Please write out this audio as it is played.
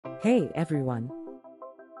Hey everyone!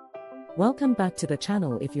 Welcome back to the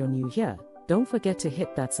channel. If you're new here, don't forget to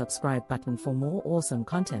hit that subscribe button for more awesome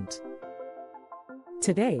content.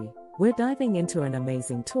 Today, we're diving into an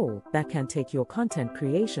amazing tool that can take your content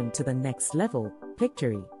creation to the next level,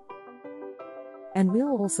 Pictory. And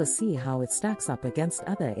we'll also see how it stacks up against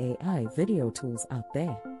other AI video tools out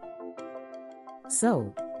there.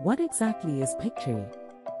 So, what exactly is Pictory?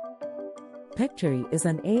 Pictory is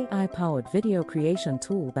an AI-powered video creation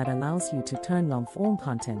tool that allows you to turn long-form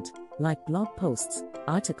content, like blog posts,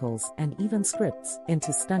 articles, and even scripts,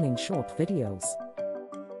 into stunning short videos.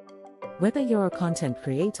 Whether you're a content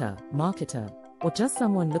creator, marketer, or just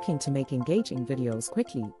someone looking to make engaging videos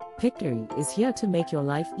quickly, Pictory is here to make your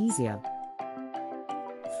life easier.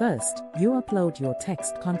 First, you upload your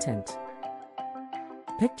text content.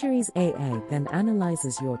 Pictory's AI then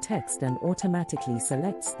analyzes your text and automatically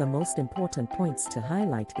selects the most important points to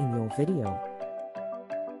highlight in your video.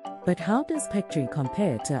 But how does Pictory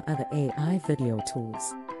compare to other AI video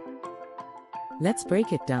tools? Let's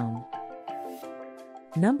break it down.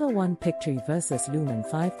 Number 1, Pictory versus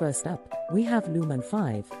Lumen5. First up, we have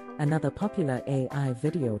Lumen5, another popular AI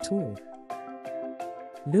video tool.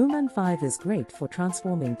 Lumen5 is great for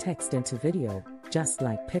transforming text into video, just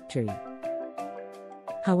like Pictory.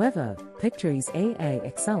 However, Pictory's AI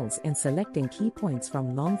excels in selecting key points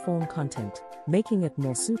from long-form content, making it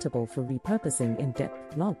more suitable for repurposing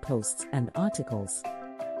in-depth blog posts and articles.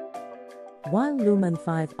 While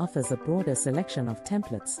Lumen5 offers a broader selection of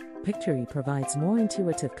templates, Pictory provides more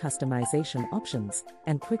intuitive customization options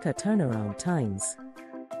and quicker turnaround times.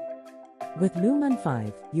 With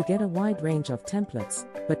Lumen5, you get a wide range of templates,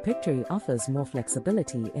 but Pictory offers more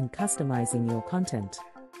flexibility in customizing your content.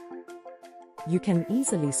 You can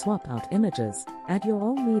easily swap out images, add your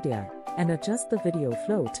own media, and adjust the video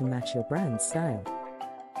flow to match your brand's style.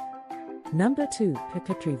 Number 2,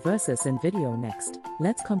 Pictory versus InVideo. Next,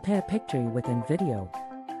 let's compare Pictory with InVideo.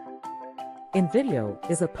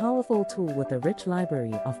 InVideo is a powerful tool with a rich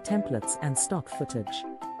library of templates and stock footage.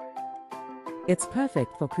 It's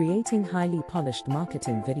perfect for creating highly polished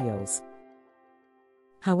marketing videos.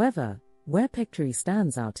 However, where Pictory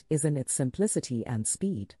stands out is in its simplicity and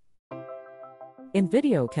speed.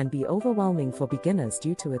 InVideo can be overwhelming for beginners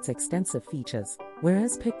due to its extensive features,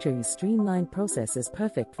 whereas Pictory's streamlined process is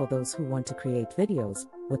perfect for those who want to create videos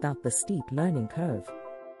without the steep learning curve.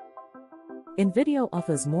 InVideo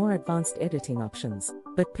offers more advanced editing options,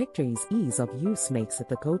 but Pictory's ease of use makes it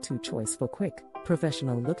the go-to choice for quick,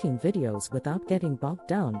 professional-looking videos without getting bogged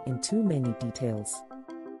down in too many details.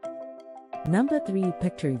 Number 3,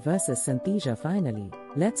 Pictory versus Synthesia. Finally,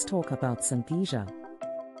 let's talk about Synthesia.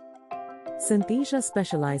 Synthesia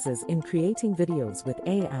specializes in creating videos with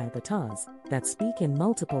AI avatars that speak in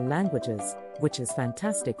multiple languages, which is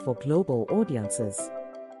fantastic for global audiences.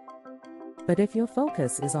 But if your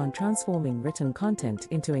focus is on transforming written content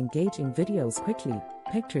into engaging videos quickly,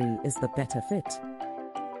 Pictory is the better fit.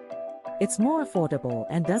 It's more affordable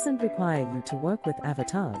and doesn't require you to work with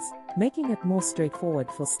avatars, making it more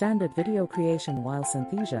straightforward for standard video creation. While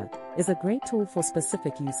Synthesia is a great tool for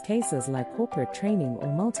specific use cases like corporate training or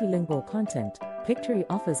multilingual content, Pictory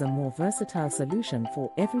offers a more versatile solution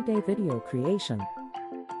for everyday video creation.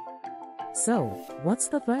 So, what's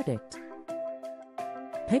the verdict?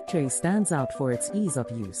 Pictory stands out for its ease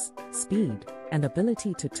of use, speed, and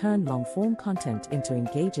ability to turn long-form content into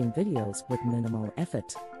engaging videos with minimal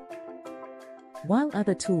effort. While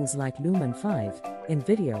other tools like Lumen5,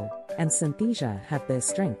 InVideo, and Synthesia have their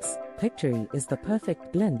strengths, Pictory is the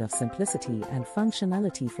perfect blend of simplicity and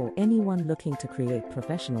functionality for anyone looking to create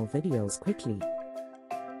professional videos quickly.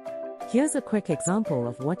 Here's a quick example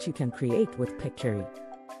of what you can create with Pictory.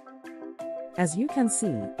 As you can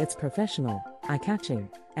see, it's professional, eye-catching,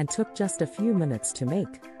 and took just a few minutes to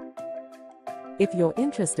make. If you're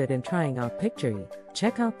interested in trying out Pictory,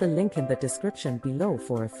 check out the link in the description below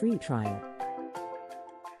for a free trial.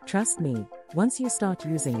 Trust me, once you start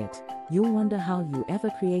using it, you'll wonder how you ever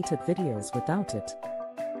created videos without it.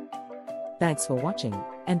 Thanks for watching,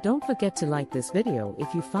 and don't forget to like this video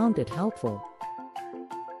if you found it helpful.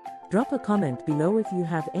 Drop a comment below if you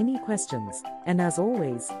have any questions, and as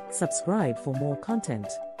always, subscribe for more content.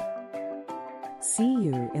 See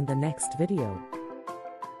you in the next video.